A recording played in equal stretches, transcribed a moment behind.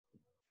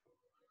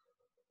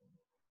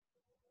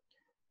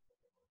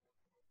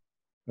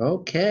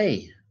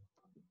Okay.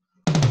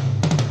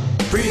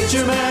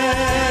 Preacher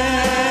man,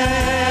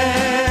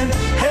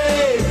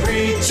 hey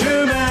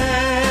preacher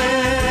man,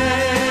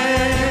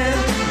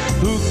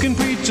 who can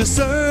preach a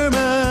sermon,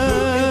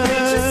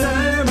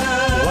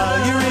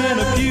 while you're in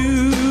a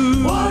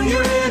pew,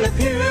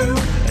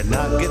 and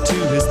not get to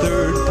his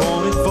third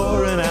point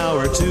for an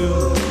hour or two.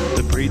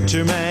 The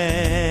preacher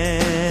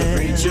man, the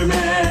preacher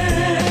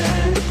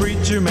man, the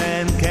preacher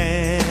man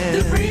can,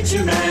 the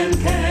preacher man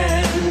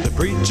can, the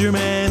preacher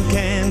man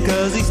can,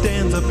 'cause he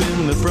stands up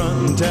in the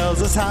front and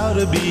tells us how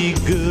to be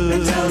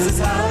good. Tells us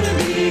how to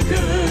be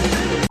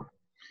good.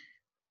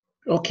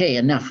 Okay,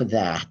 enough of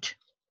that.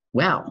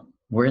 Well,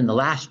 we're in the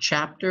last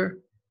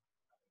chapter,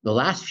 the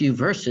last few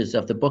verses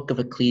of the book of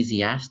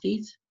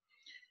Ecclesiastes,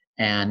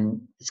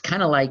 and it's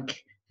kind of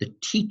like the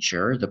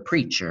teacher, the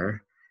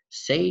preacher,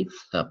 saved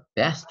the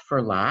best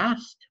for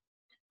last.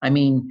 I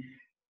mean,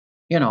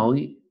 you know,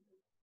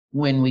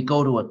 when we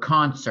go to a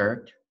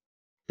concert,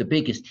 the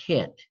biggest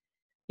hit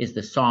is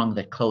the song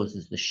that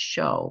closes the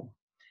show.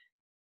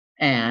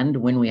 And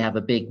when we have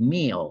a big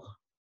meal,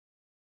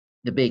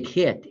 the big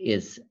hit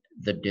is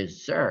the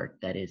dessert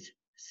that is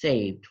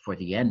saved for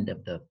the end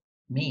of the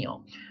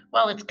meal.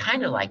 Well, it's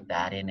kind of like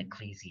that in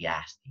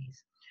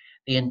Ecclesiastes.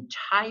 The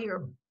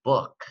entire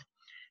book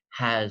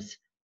has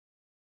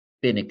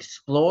been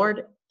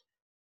explored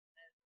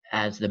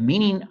as the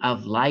meaning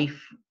of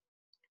life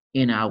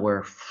in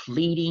our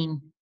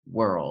fleeting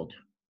world,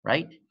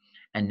 right?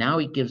 And now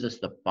he gives us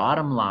the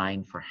bottom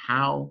line for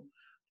how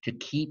to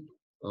keep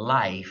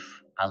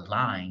life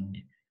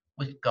aligned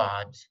with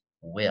God's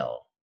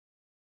will.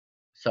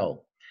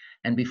 So,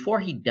 and before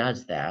he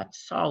does that,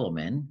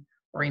 Solomon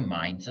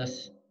reminds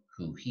us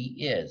who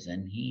he is,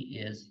 and he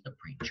is the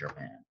preacher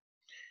man.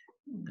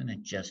 I'm going to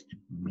just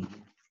mute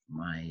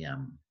my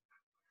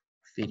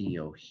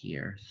video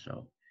here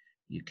so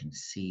you can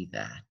see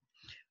that.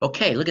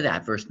 Okay, look at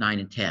that, verse 9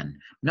 and 10.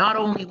 Not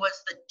only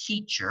was the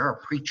teacher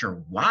or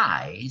preacher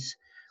wise,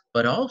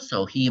 but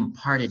also he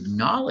imparted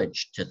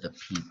knowledge to the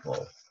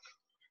people.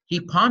 He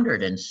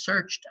pondered and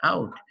searched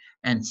out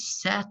and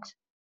set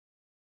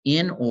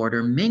in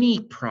order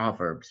many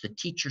proverbs. The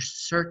teacher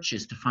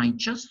searches to find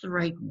just the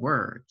right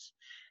words,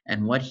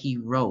 and what he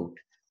wrote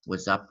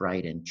was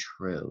upright and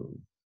true.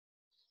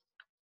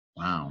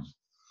 Wow.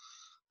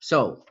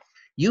 So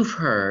you've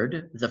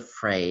heard the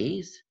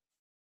phrase,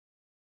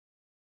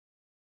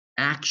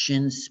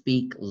 actions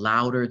speak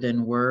louder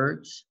than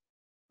words,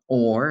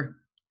 or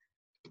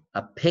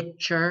a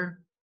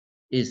picture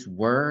is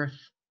worth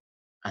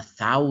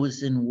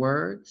 1,000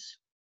 words.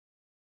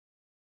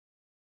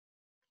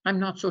 I'm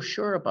not so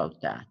sure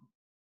about that.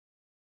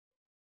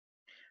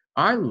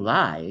 Our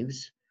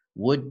lives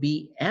would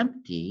be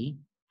empty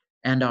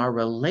and our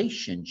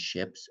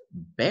relationships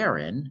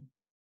barren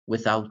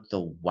without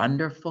the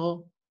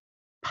wonderful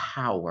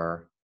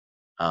power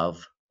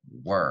of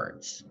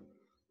words.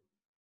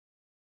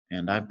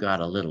 And I've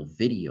got a little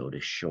video to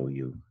show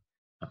you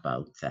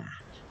about that.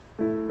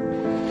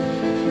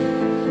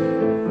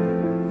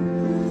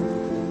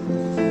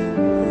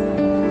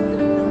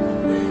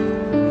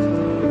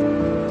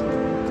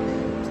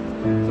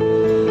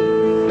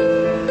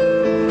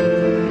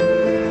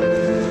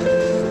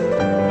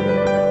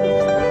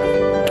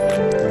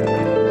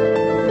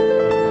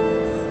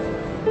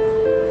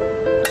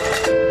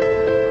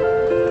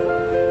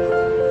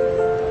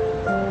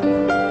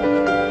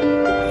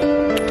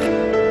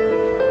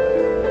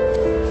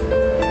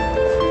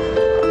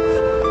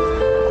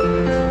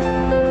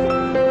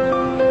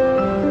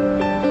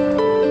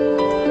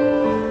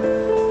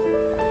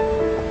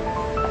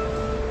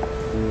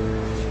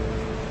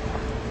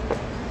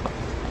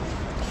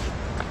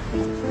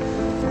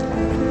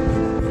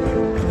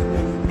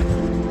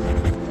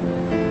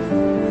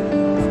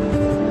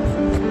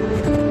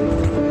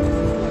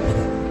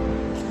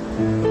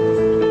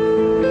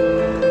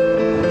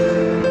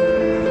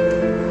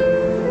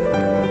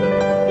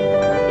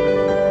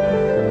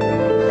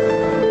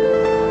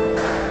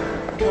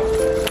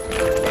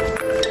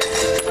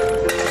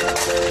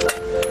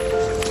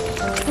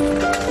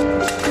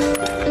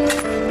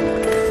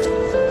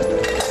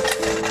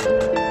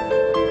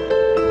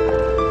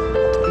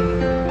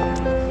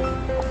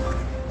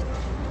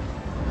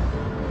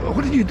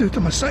 What did you do to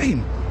my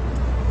sign?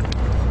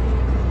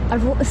 I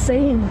wrote the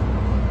same,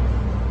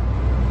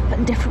 but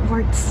in different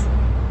words.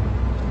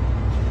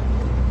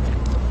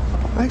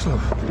 Thanks,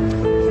 love.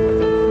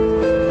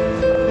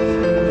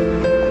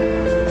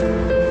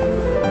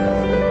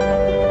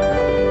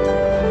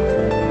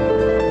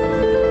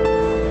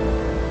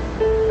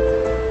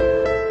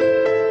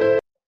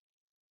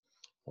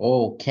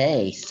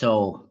 Okay,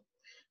 so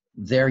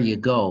there you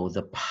go.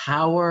 The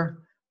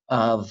power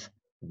of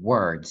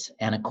words.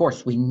 And of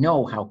course, we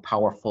know how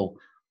powerful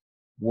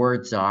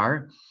words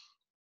are.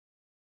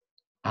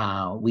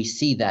 We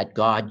see that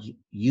God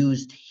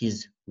used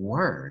his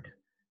word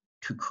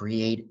to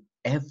create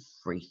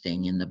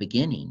everything in the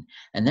beginning.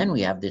 And then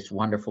we have this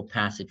wonderful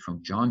passage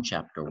from John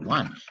chapter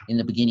 1. In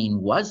the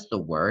beginning was the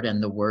Word,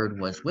 and the Word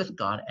was with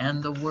God,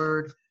 and the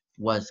Word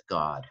was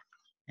God.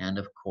 And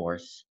of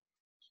course,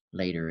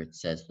 later it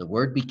says, the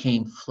Word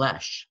became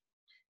flesh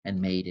and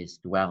made his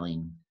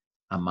dwelling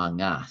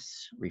among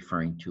us,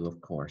 referring to, of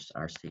course,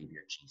 our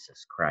Savior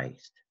Jesus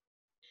Christ.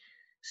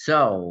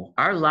 So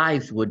our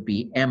lives would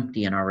be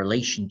empty and our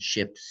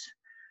relationships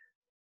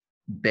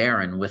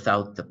barren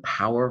without the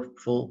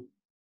powerful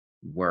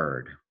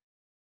Word.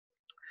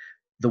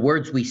 The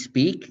words we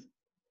speak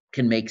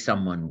can make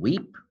someone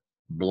weep,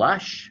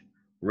 blush,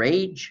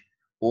 rage,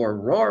 or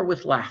roar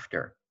with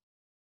laughter.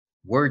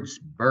 Words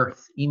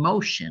birth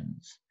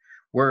emotions.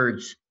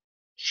 Words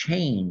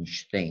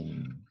change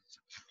things.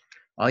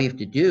 All you have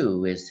to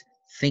do is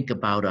think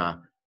about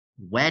a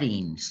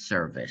wedding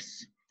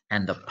service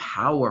and the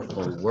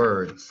powerful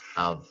words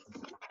of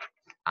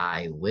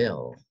I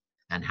will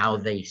and how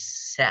they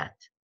set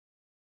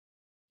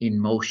in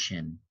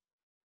motion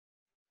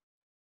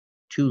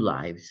two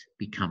lives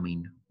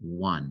becoming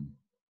one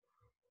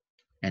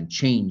and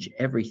change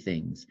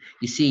everything.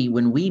 You see,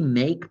 when we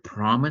make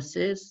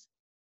promises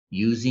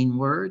using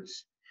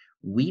words,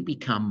 we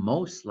become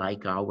most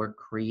like our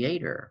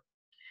Creator.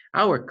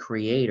 Our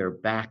Creator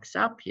backs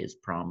up his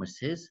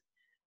promises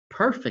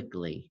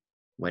perfectly.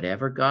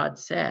 Whatever God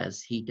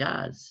says, he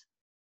does.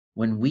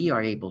 When we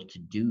are able to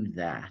do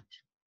that,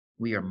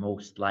 we are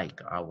most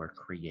like our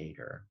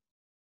Creator.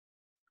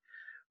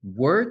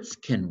 Words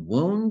can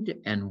wound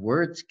and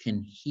words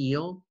can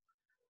heal.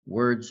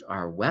 Words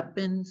are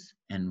weapons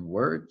and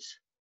words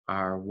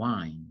are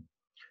wine.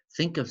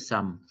 Think of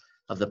some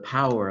of the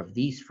power of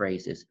these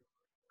phrases.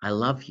 I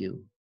love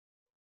you.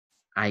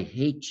 I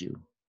hate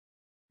you.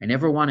 I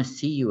never want to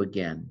see you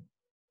again.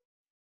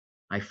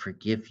 I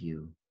forgive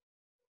you.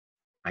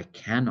 I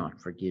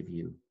cannot forgive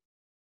you.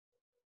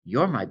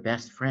 You're my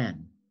best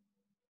friend.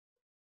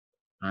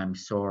 I'm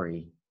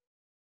sorry.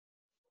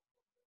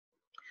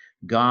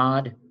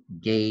 God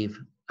gave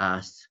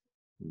us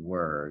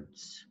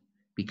words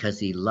because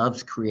he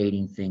loves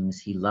creating things.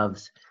 He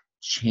loves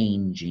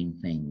changing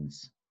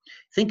things.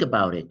 Think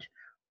about it.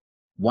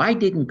 Why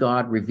didn't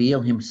God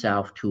reveal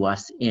himself to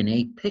us in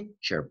a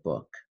picture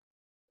book?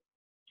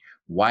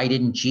 Why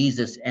didn't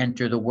Jesus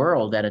enter the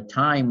world at a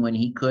time when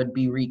he could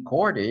be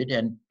recorded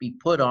and be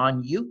put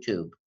on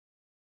YouTube?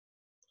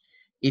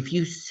 If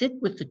you sit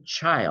with a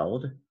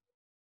child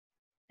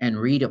and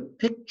read a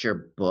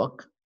picture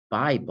book,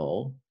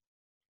 Bible,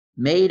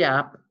 made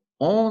up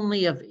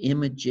only of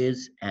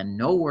images and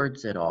no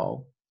words at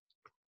all,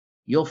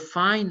 you'll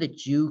find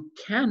that you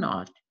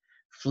cannot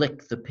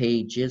flick the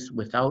pages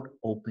without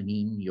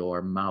opening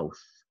your mouth.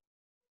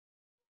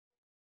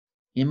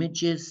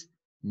 Images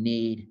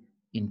need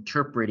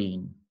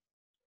interpreting.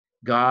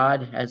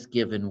 God has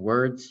given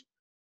words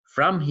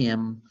from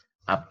him,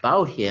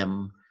 about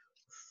him,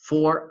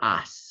 for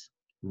us.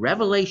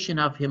 Revelation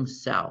of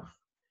himself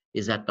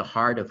is at the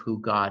heart of who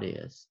God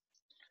is.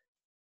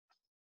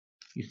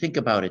 You think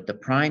about it, the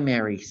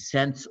primary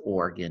sense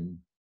organ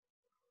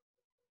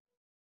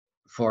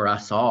for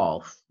us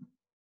all,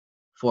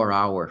 for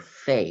our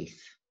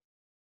faith,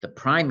 the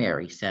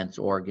primary sense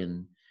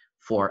organ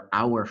for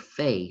our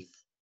faith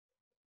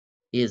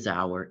is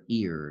our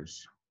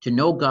ears. To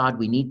know God,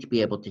 we need to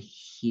be able to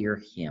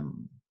hear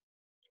him.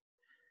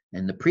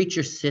 And the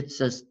preacher sits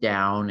us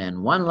down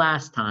and one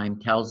last time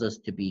tells us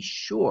to be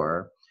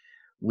sure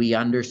we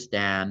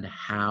understand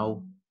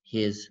how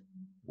his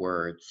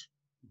words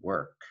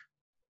work.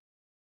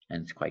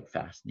 And it's quite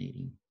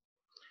fascinating.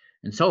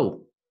 And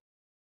so,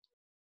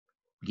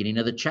 beginning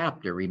of the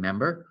chapter,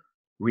 remember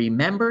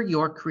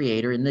your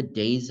Creator in the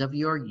days of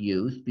your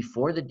youth,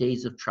 before the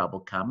days of trouble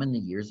come and the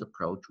years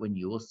approach when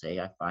you will say,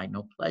 I find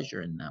no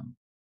pleasure in them.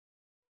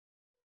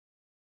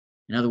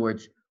 In other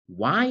words,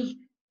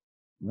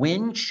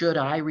 when should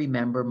I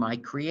remember my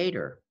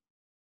Creator?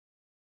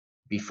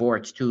 Before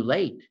it's too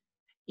late,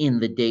 in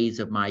the days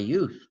of my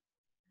youth.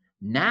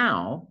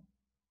 Now,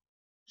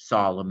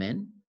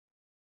 Solomon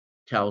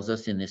tells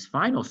us in this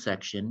final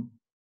section,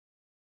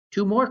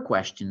 two more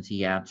questions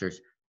he answers.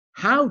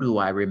 How do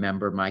I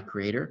remember my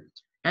Creator?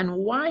 And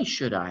why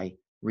should I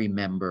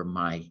remember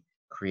my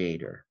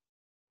Creator?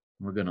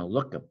 We're going to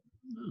look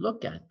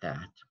at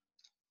that.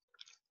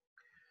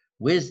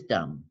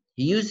 Wisdom.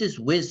 He uses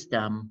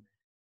wisdom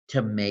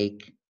to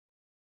make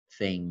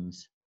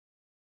things,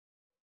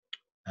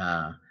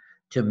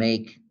 to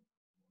make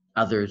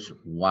others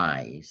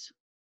wise.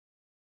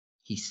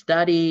 He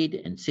studied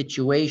in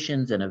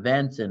situations and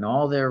events and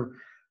all their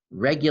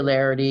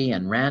regularity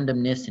and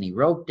randomness, and he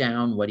wrote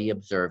down what he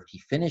observed. He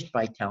finished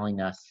by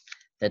telling us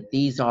that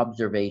these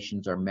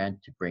observations are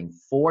meant to bring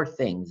four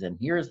things. And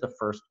here's the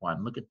first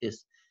one. Look at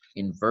this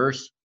in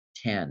verse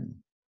 10.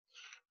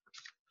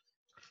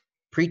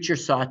 Preacher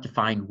sought to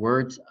find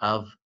words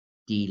of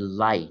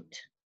delight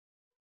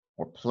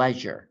or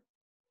pleasure.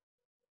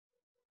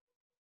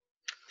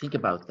 Think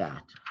about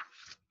that.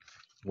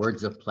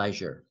 Words of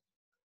pleasure.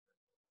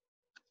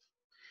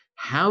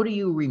 How do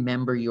you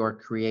remember your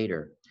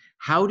Creator?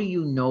 How do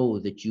you know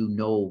that you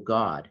know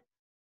God?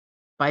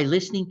 By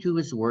listening to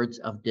his words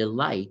of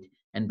delight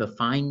and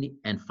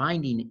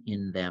finding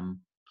in them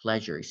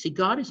pleasure. See,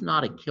 God is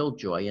not a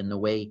killjoy in the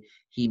way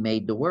he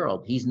made the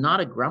world. He's not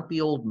a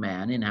grumpy old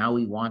man in how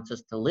he wants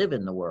us to live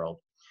in the world.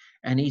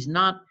 And he's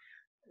not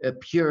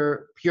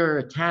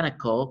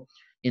puritanical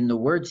in the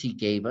words he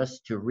gave us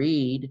to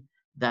read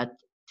that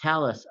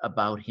tell us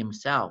about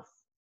himself.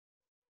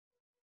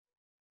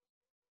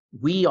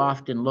 We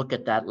often look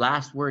at that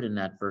last word in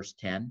that verse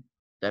 10,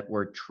 that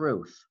word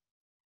truth.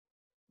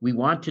 We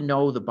want to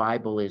know the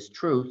Bible is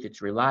truth,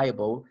 it's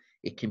reliable,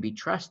 it can be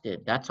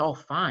trusted. That's all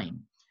fine.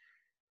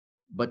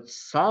 But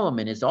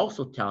Solomon is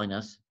also telling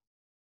us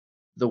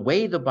the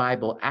way the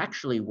Bible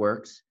actually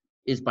works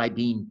is by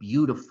being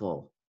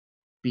beautiful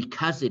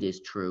because it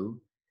is true,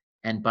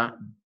 and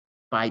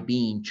by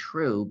being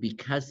true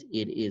because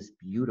it is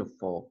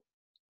beautiful.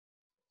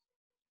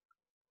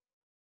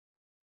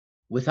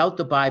 Without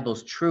the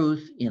Bible's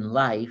truth in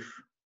life,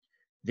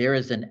 there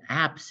is an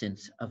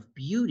absence of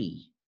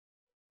beauty.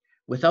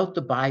 Without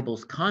the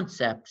Bible's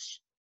concept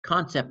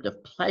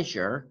of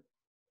pleasure,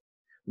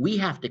 we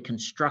have to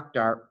construct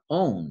our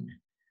own,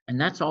 and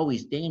that's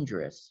always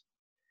dangerous.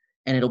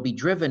 And it'll be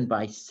driven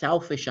by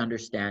selfish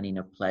understanding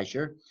of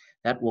pleasure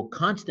that will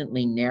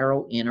constantly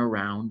narrow in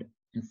around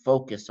and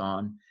focus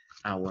on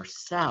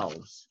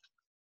ourselves.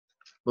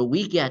 But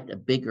we get a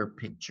bigger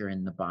picture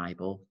in the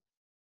Bible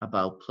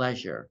about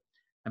pleasure.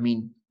 I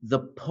mean, the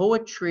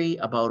poetry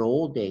about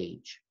old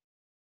age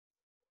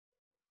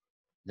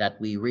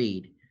that we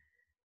read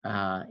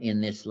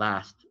in this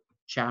last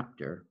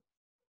chapter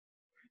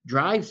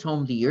drives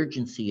home the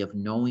urgency of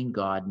knowing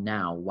God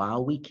now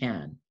while we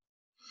can.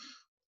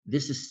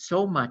 This is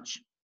so much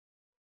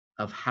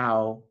of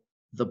how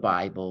the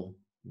Bible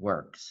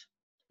works.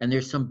 And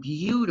there's some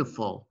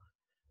beautiful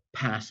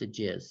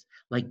passages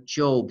like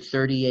Job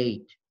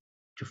 38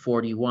 to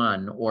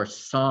 41, or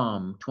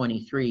Psalm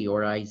 23,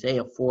 or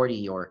Isaiah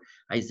 40, or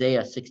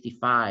Isaiah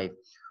 65,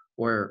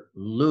 or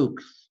Luke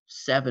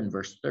 7,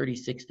 verse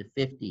 36 to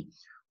 50,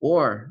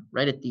 or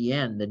right at the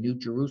end, the New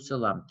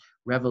Jerusalem,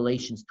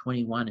 Revelations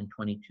 21 and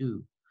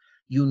 22.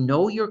 You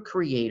know your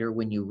Creator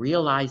when you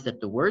realize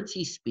that the words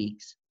he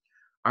speaks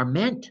are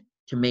meant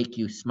to make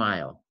you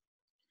smile.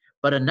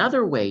 But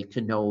another way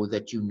to know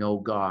that you know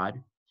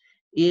God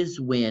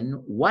is when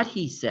what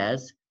he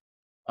says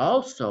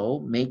also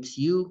makes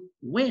you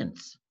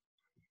wince.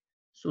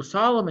 So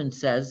Solomon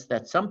says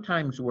that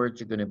sometimes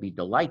words are going to be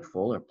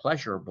delightful or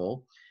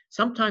pleasurable.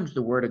 Sometimes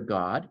the word of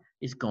God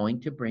is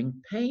going to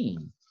bring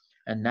pain.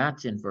 And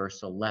that's in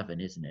verse 11,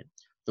 isn't it?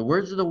 The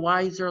words of the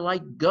wise are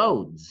like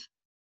goads.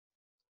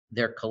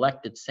 They're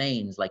collected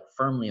sayings like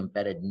firmly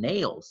embedded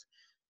nails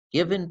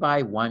given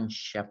by one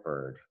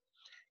shepherd.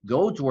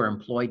 Goads were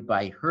employed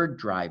by herd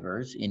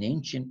drivers in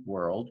ancient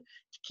world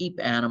to keep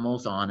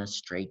animals on a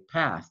straight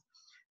path.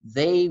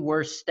 They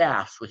were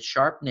staffs with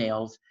sharp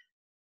nails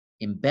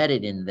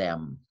embedded in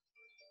them.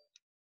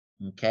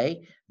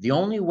 Okay? The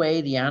only way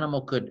the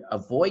animal could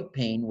avoid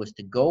pain was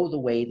to go the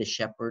way the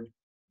shepherd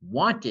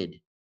wanted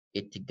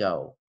it to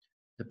go.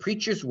 The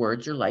preacher's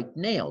words are like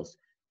nails.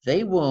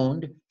 They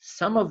wound.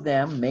 Some of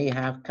them may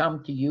have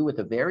come to you with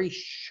a very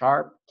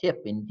sharp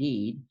tip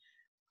indeed,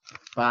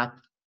 but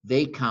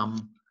they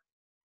come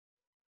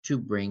to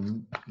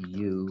bring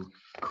you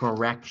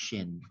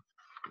correction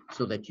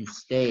so that you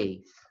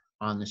stay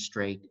on the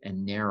straight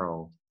and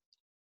narrow.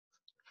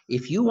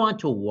 If you want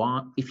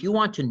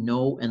to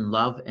know and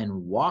love and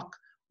walk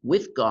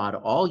with God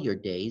all your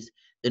days,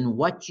 then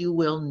what you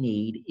will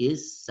need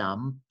is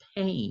some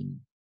pain,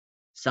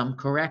 some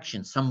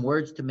correction, some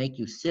words to make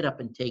you sit up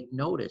and take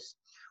notice,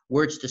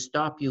 words to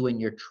stop you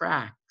in your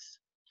tracks,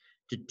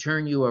 to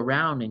turn you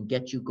around and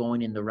get you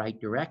going in the right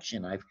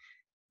direction.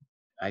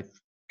 I've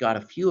got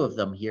a few of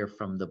them here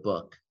from the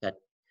book that,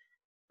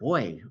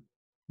 boy,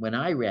 when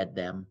I read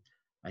them,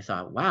 I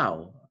thought,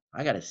 wow,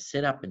 I got to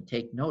sit up and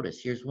take notice.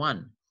 Here's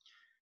one.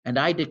 And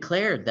I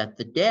declared that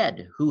the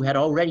dead who had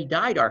already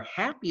died are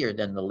happier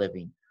than the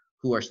living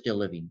who are still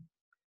living.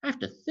 I have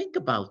to think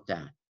about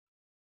that.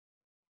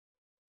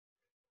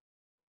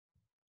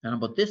 And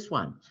about this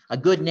one, a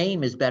good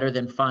name is better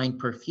than fine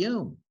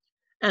perfume,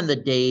 and the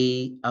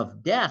day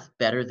of death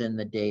better than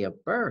the day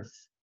of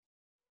birth.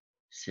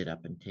 Sit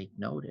up and take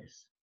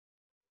notice.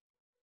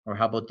 Or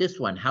how about this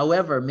one?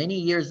 However many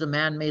years a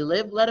man may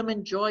live, let him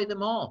enjoy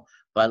them all,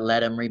 but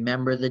let him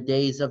remember the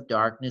days of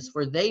darkness,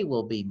 for they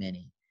will be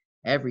many.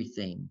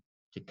 Everything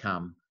to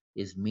come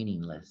is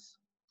meaningless.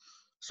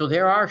 So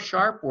there are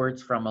sharp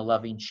words from a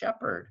loving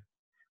shepherd.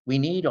 We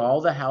need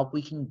all the help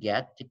we can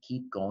get to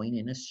keep going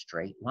in a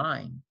straight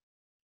line.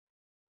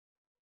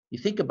 You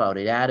think about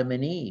it, Adam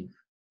and Eve.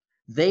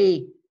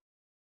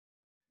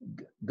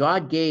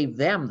 God gave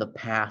them the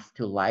path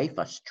to life,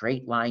 a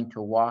straight line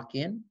to walk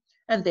in,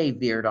 and they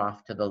veered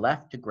off to the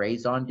left to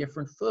graze on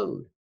different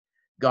food.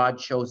 God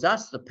shows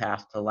us the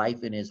path to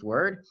life in his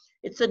word.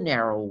 It's a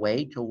narrow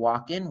way to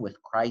walk in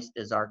with Christ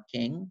as our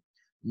king,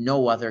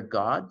 no other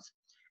gods,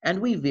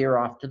 and we veer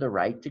off to the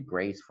right to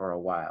graze for a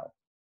while.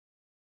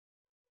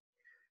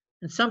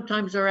 And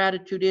sometimes our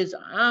attitude is,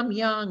 I'm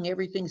young,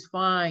 everything's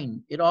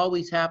fine. It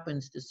always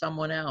happens to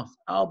someone else.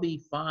 I'll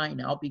be fine,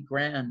 I'll be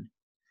grand.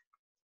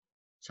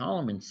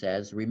 Solomon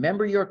says,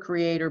 remember your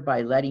Creator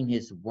by letting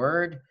his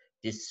word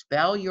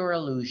dispel your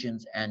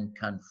illusions and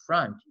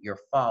confront your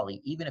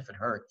folly, even if it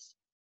hurts,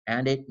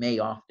 and it may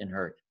often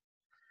hurt.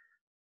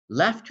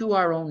 Left to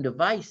our own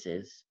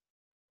devices,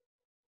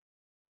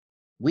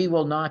 we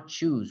will not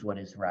choose what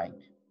is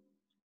right.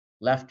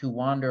 Left to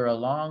wander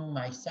along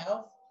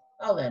myself,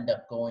 I'll end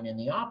up going in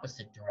the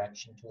opposite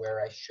direction to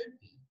where I should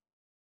be.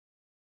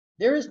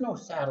 There is no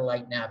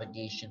satellite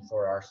navigation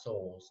for our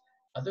souls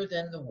other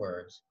than the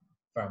words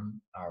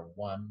from our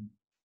one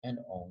and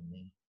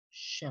only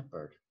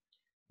shepherd.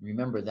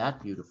 Remember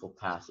that beautiful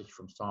passage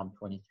from Psalm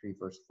 23,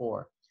 verse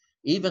 4.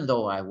 Even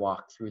though I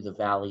walk through the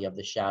valley of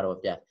the shadow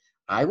of death,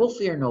 I will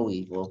fear no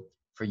evil,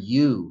 for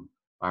you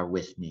are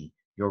with me.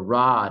 Your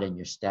rod and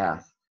your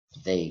staff,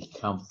 they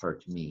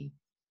comfort me.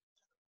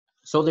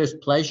 So there's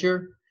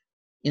pleasure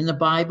in the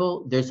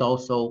Bible. There's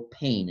also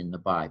pain in the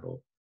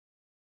Bible.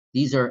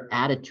 These are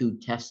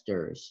attitude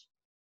testers.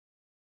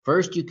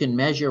 First, you can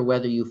measure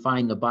whether you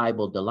find the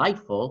Bible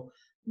delightful,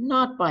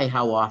 not by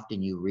how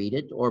often you read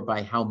it or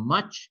by how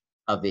much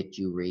of it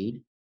you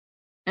read,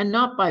 and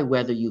not by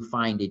whether you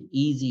find it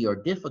easy or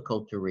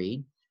difficult to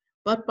read,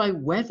 but by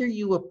whether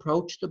you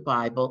approach the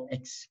Bible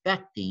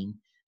expecting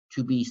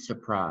to be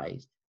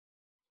surprised.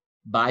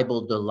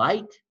 Bible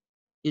delight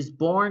is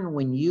born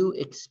when you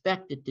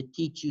expect it to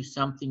teach you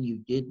something you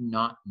did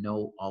not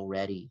know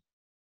already.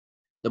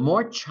 The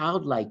more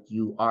childlike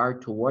you are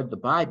toward the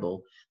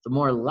Bible, the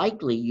more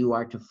likely you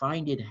are to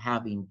find it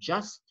having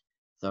just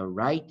the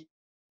right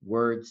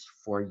words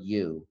for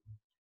you.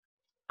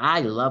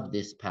 I love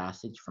this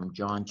passage from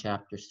John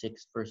chapter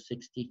 6, verse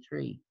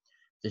 63.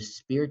 The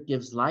Spirit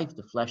gives life,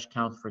 the flesh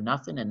counts for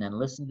nothing. And then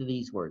listen to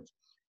these words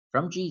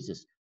from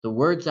Jesus. The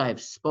words I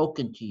have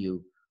spoken to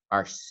you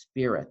are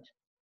spirit,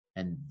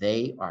 and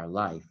they are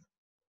life.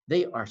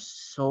 They are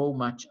so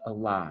much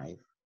alive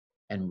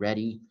and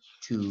ready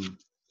to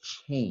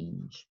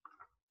change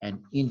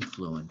and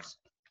influence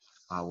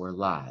our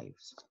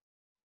lives.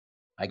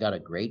 I got a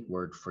great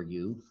word for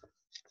you.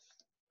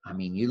 I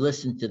mean, you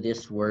listen to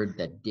this word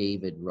that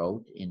David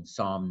wrote in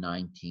Psalm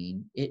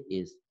 19. It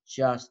is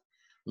just,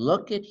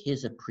 look at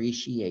his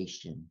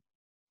appreciation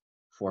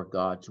for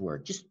God's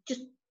word. Just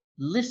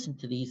listen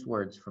to these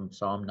words from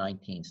Psalm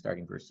 19,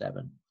 starting verse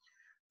 7.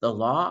 The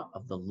law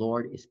of the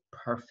Lord is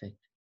perfect,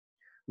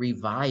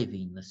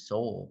 reviving the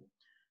soul.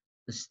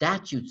 The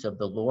statutes of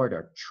the Lord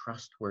are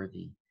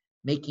trustworthy,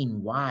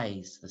 making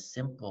wise the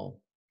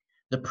simple.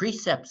 The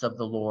precepts of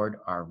the Lord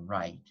are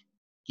right,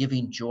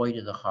 giving joy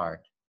to the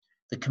heart.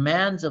 The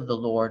commands of the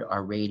Lord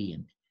are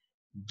radiant,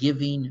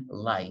 giving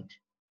light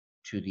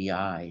to the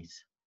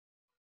eyes.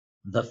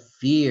 The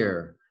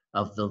fear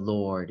of the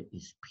Lord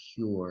is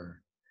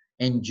pure,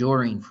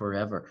 enduring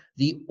forever.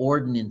 The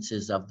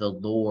ordinances of the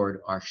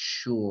Lord are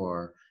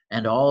sure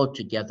and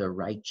altogether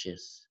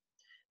righteous.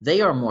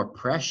 They are more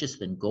precious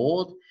than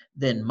gold,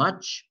 than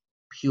much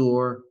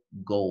pure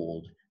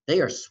gold. They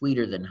are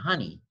sweeter than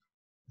honey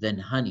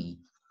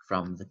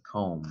from the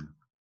comb.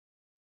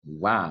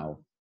 Wow.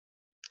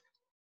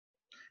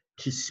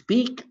 To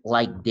speak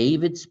like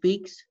David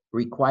speaks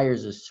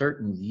requires a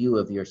certain view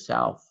of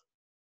yourself.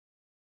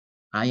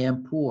 I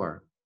am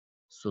poor,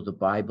 so the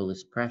Bible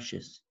is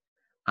precious.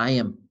 I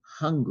am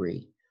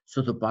hungry,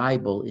 so the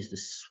Bible is the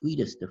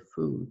sweetest of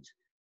foods.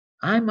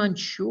 I'm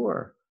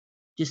unsure,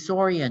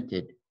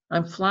 disoriented,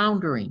 I'm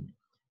floundering.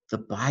 The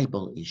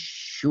Bible is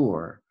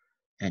sure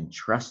and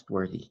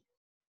trustworthy.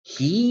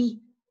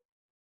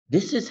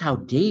 This is how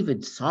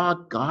David saw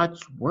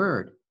God's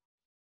word.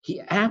 He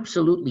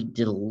absolutely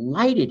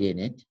delighted in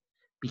it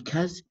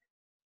because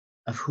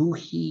of who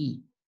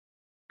he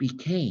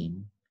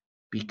became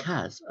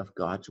because of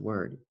God's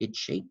word. It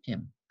shaped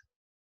him.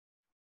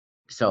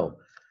 So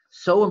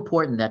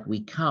important that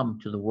we come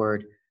to the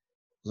word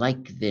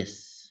like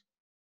this.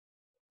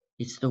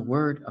 It's the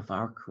word of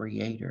our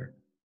Creator,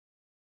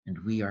 and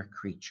we are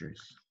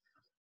creatures.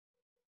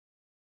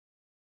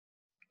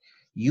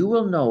 You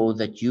will know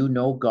that you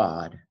know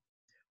God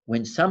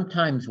when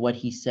sometimes what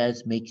he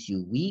says makes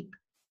you weep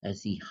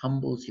as he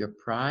humbles your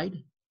pride,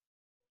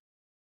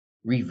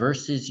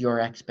 reverses your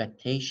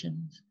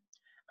expectations,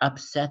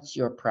 upsets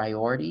your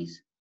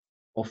priorities,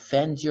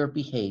 offends your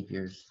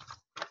behaviors,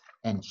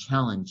 and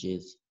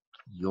challenges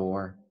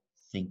your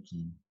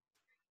thinking.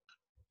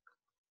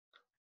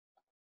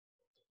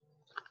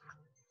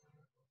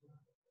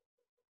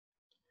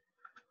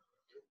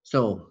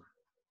 So,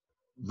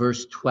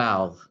 verse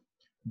 12,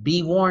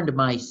 be warned,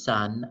 my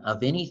son,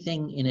 of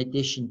anything in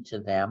addition to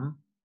them,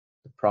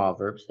 the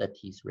Proverbs that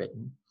he's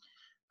written,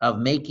 of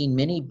making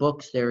many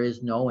books there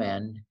is no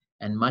end,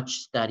 and much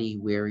study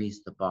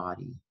wearies the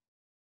body.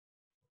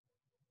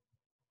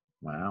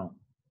 Wow.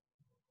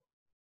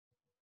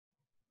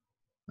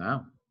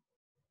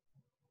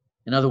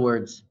 In other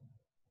words,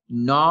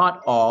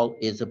 not all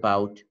is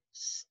about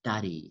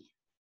study.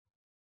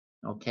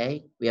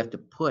 Okay? We have to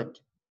put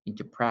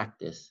into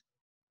practice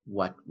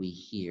what we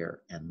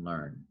hear and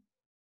learn.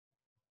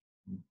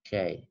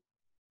 Okay.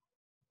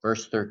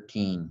 Verse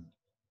 13.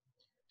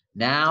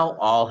 Now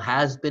all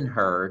has been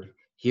heard.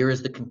 Here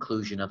is the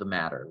conclusion of the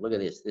matter. Look at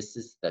this. This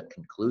is the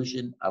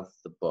conclusion of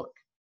the book.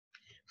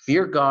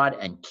 Fear God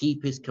and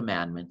keep his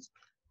commandments,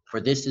 for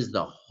this is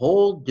the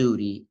whole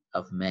duty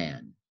of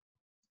man.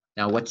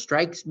 Now, what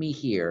strikes me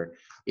here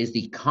is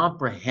the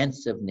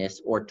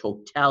comprehensiveness or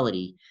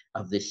totality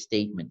of this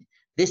statement.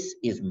 This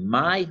is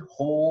my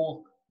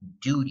whole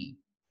duty,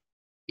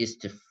 is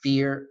to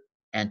fear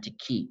and to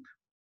keep.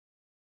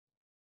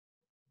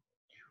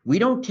 We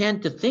don't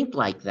tend to think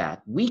like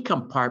that. We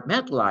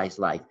compartmentalize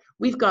life.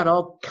 We've got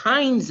all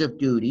kinds of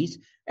duties,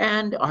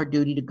 and our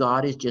duty to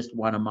God is just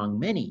one among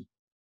many.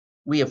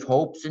 We have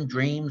hopes and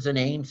dreams and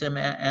aims and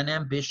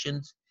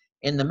ambitions.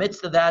 In the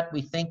midst of that,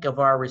 we think of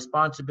our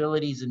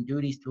responsibilities and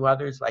duties to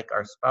others, like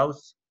our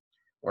spouse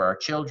or our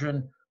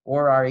children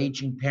or our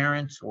aging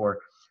parents or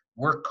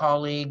work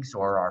colleagues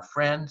or our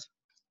friends.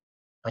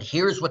 But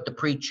here's what the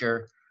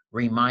preacher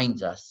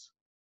reminds us.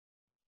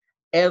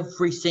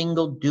 Every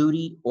single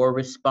duty or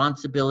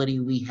responsibility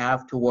we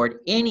have toward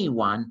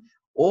anyone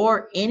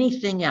or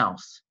anything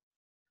else,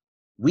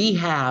 we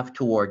have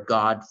toward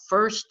God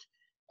first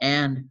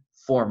and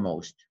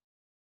foremost.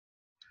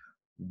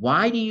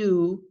 Why do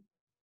you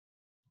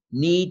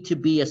need to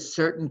be a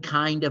certain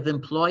kind of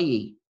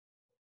employee?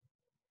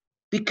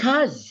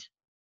 Because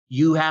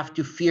you have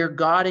to fear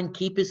God and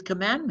keep his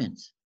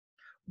commandments.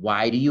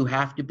 Why do you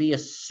have to be a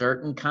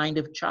certain kind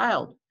of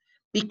child?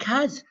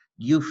 Because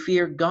you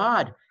fear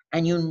God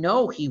and you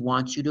know he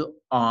wants you to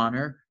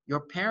honor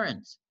your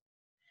parents.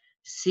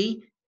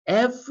 See,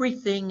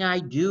 everything I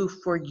do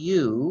for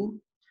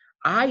you,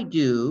 I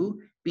do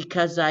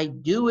because I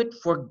do it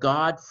for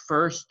God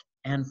first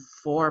and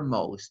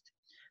foremost.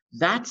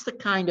 That's the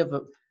kind of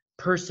a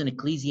person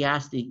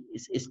Ecclesiastes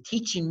is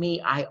teaching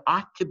me I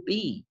ought to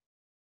be.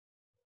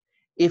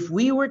 If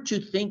we were to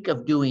think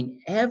of doing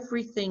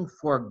everything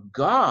for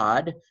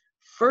God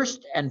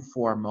first and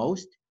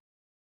foremost,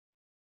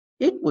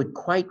 it would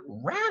quite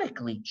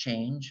radically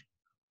change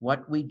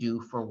what we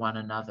do for one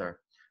another.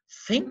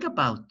 Think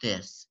about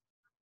this.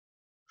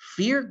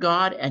 Fear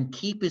God and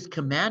keep his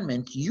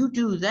commandments. You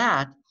do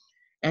that,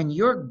 and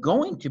you're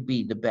going to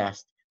be the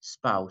best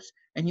spouse,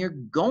 and you're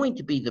going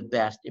to be the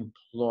best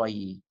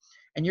employee,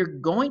 and you're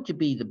going to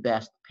be the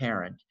best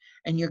parent,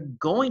 and you're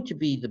going to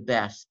be the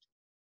best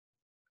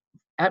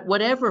at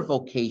whatever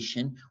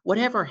vocation,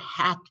 whatever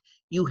hat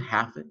you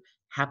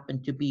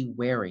happen to be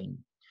wearing.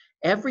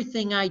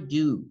 Everything I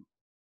do,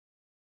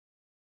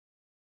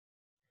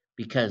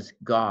 because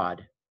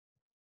God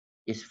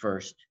is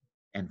first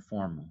and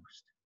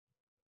foremost.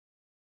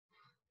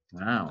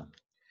 Wow.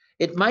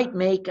 It might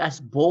make us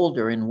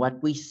bolder in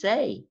what we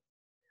say,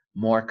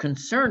 more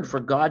concerned for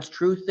God's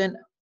truth than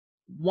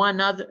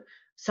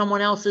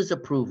someone else's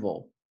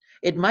approval.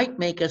 It might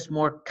make us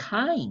more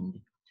kind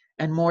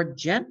and more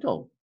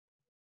gentle,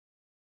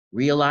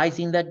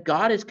 realizing that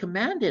God has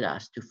commanded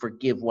us to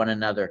forgive one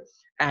another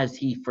as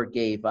he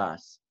forgave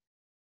us.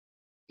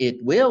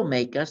 It will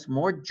make us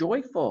more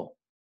joyful,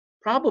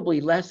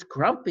 probably less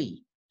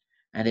grumpy,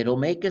 and it'll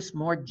make us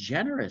more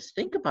generous.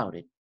 Think about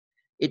it.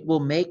 It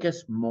will make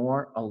us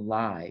more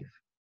alive.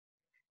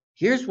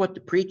 Here's what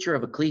the preacher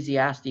of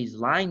Ecclesiastes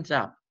lines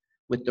up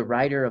with the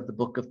writer of the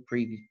book of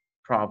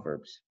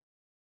Proverbs.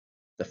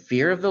 The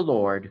fear of the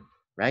Lord,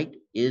 right,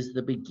 is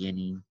the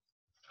beginning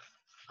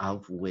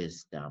of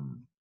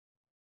wisdom.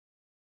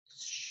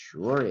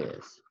 Sure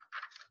is.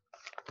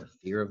 The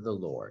fear of the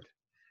Lord.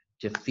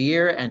 To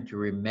fear and to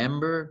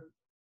remember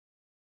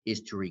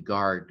is to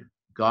regard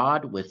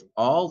God with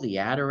all the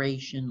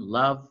adoration,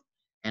 love,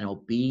 and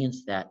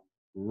obedience that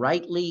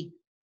rightly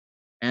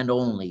and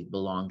only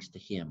belongs to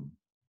him.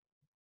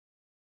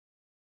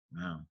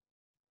 Wow.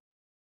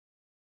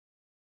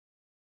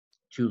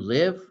 To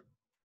live,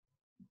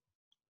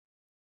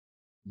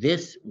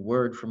 this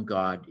word from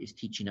God is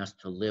teaching us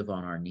to live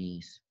on our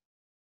knees.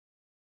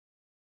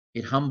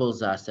 It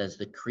humbles us as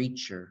the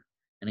creature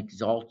and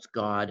exalts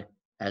God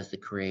as the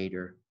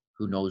creator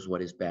who knows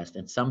what is best.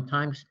 And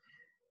sometimes,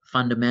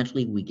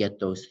 fundamentally, we get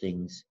those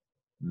things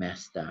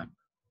messed up.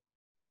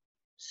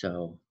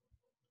 So,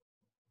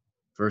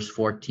 verse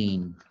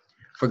 14,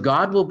 for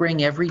God will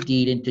bring every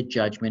deed into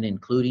judgment,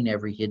 including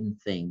every hidden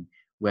thing,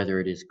 whether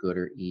it is good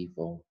or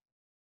evil.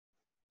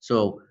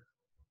 So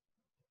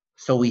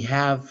we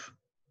have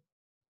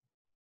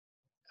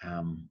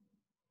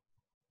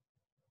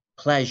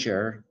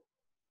pleasure.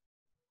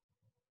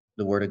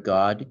 The word of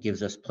God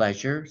gives us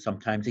pleasure.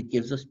 Sometimes it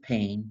gives us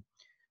pain.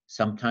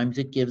 Sometimes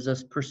it gives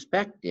us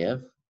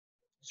perspective.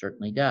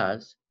 Certainly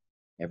does.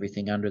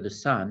 Everything under the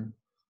sun.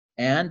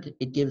 And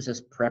it gives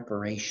us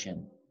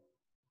preparation.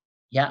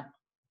 Yeah,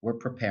 we're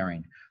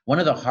preparing. One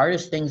of the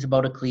hardest things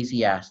about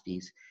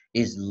Ecclesiastes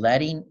is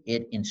letting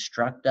it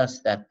instruct us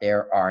that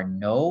there are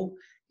no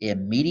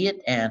immediate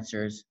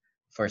answers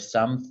for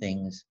some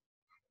things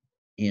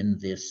in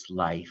this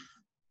life.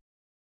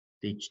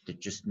 There's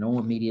just no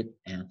immediate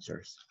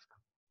answers.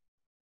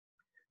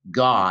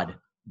 God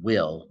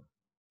will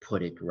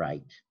put it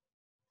right.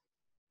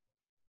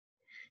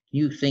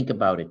 You think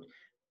about it.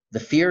 The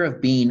fear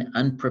of being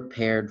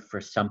unprepared for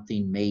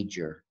something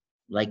major,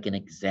 like an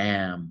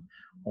exam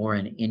or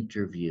an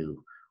interview,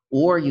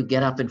 or you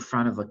get up in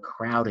front of a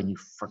crowd and you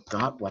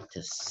forgot what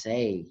to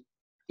say.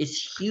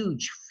 It's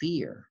huge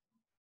fear,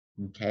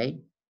 okay?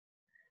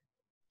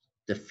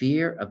 The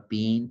fear of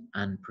being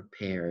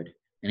unprepared.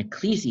 And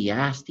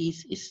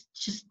Ecclesiastes is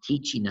just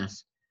teaching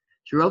us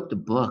throughout the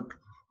book,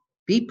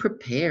 be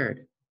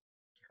prepared.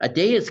 A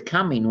day is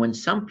coming when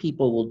some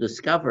people will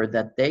discover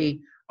that they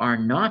are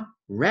not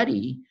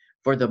ready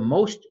for the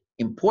most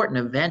important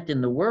event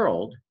in the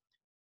world.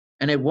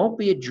 And it won't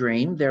be a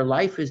dream. Their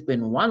life has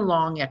been one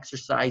long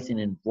exercise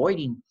in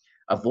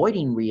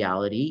avoiding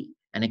reality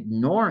and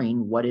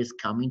ignoring what is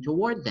coming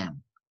toward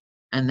them.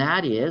 And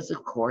that is,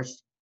 of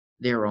course,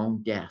 their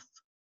own death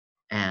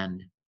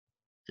and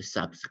the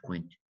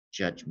subsequent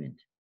judgment.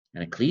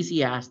 And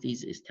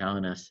Ecclesiastes is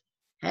telling us,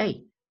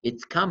 hey,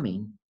 it's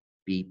coming.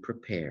 Be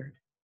prepared.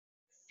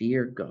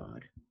 Fear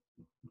God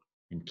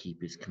and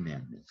keep his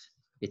commandments.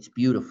 It's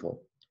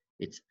beautiful.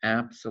 It's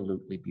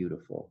absolutely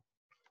beautiful.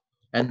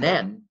 And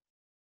then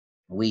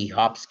we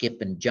hop,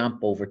 skip, and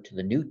jump over to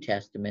the New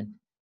Testament.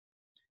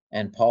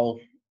 And Paul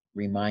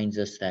reminds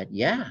us that,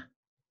 yeah,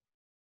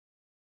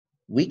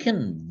 we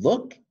can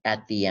look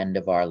at the end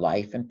of our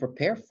life and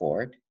prepare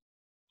for it.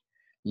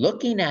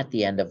 Looking at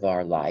the end of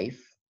our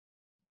life,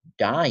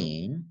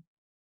 dying,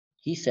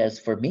 he says,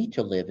 for me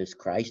to live is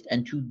Christ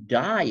and to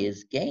die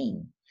is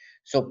gain.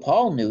 So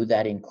Paul knew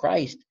that in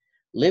Christ,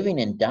 living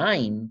and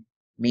dying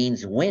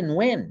means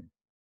win-win,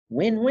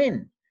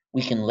 win-win.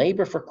 We can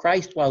labor for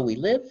Christ while we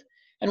live,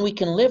 and we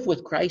can live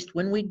with Christ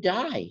when we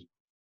die.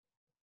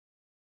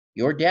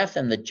 Your death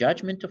and the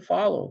judgment to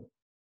follow.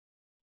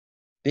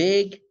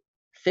 Big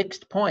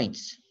fixed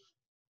points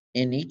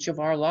in each of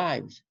our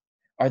lives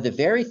are the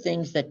very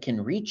things that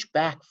can reach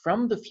back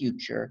from the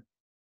future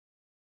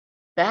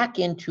back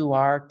into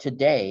our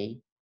today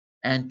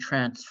and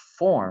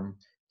transform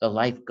the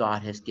life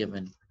God has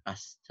given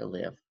us to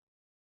live.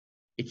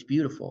 It's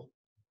beautiful.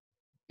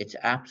 It's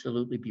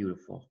absolutely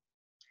beautiful.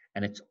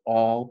 And it's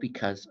all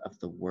because of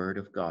the Word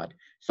of God.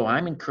 So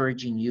I'm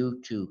encouraging you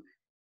to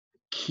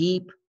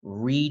keep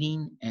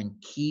reading and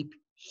keep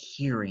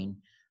hearing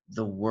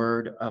the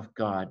Word of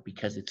God,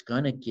 because it's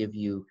going to give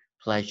you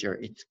pleasure.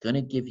 It's going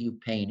to give you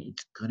pain.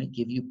 It's going to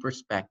give you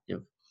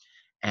perspective.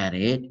 And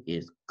it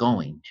is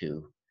going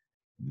to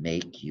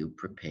make you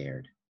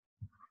prepared.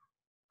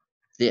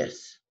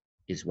 This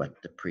is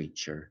what the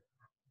preacher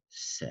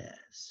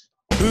says.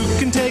 Who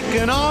can take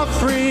an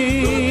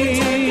offering?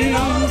 Any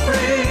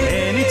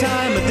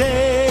time of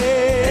day.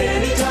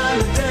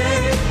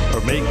 Or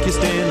make you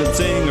stand and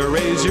sing, or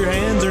raise your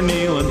hands, or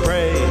kneel and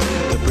pray.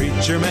 The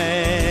preacher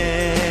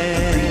man.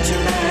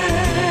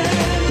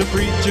 The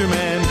preacher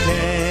man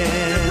can.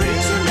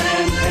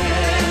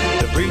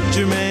 The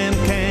preacher man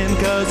can,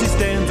 'cause he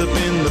stands up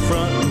in the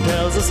front and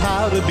tells us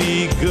how to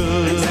be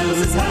good.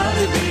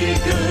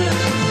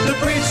 The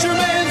preacher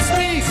man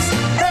speaks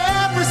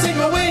every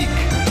single week.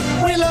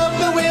 We love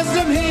the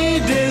wisdom he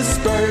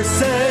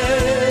disperses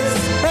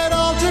at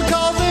altar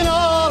calls in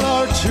all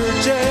our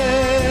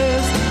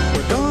churches.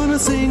 We're gonna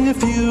sing a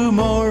few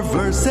more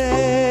verses.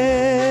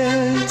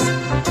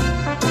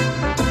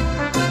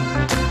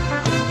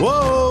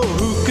 Whoa,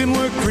 who can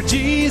work for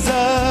Jesus?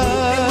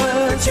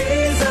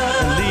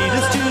 Lead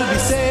us to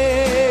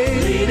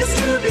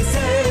be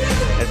saved.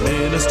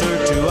 Administer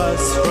to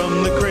us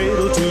from the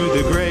cradle to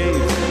the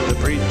grave. The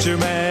preacher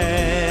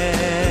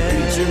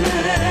man.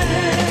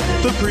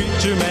 The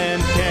preacher man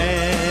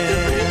can.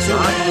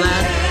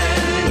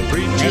 The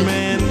preacher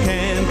man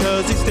can,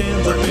 'cause he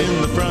stands up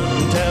in the front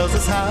and tells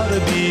us how to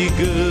be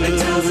good.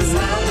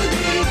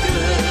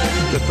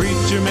 The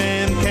preacher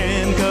man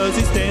can, 'cause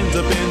he stands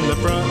up in the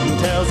front and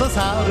tells us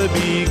how to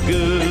be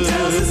good.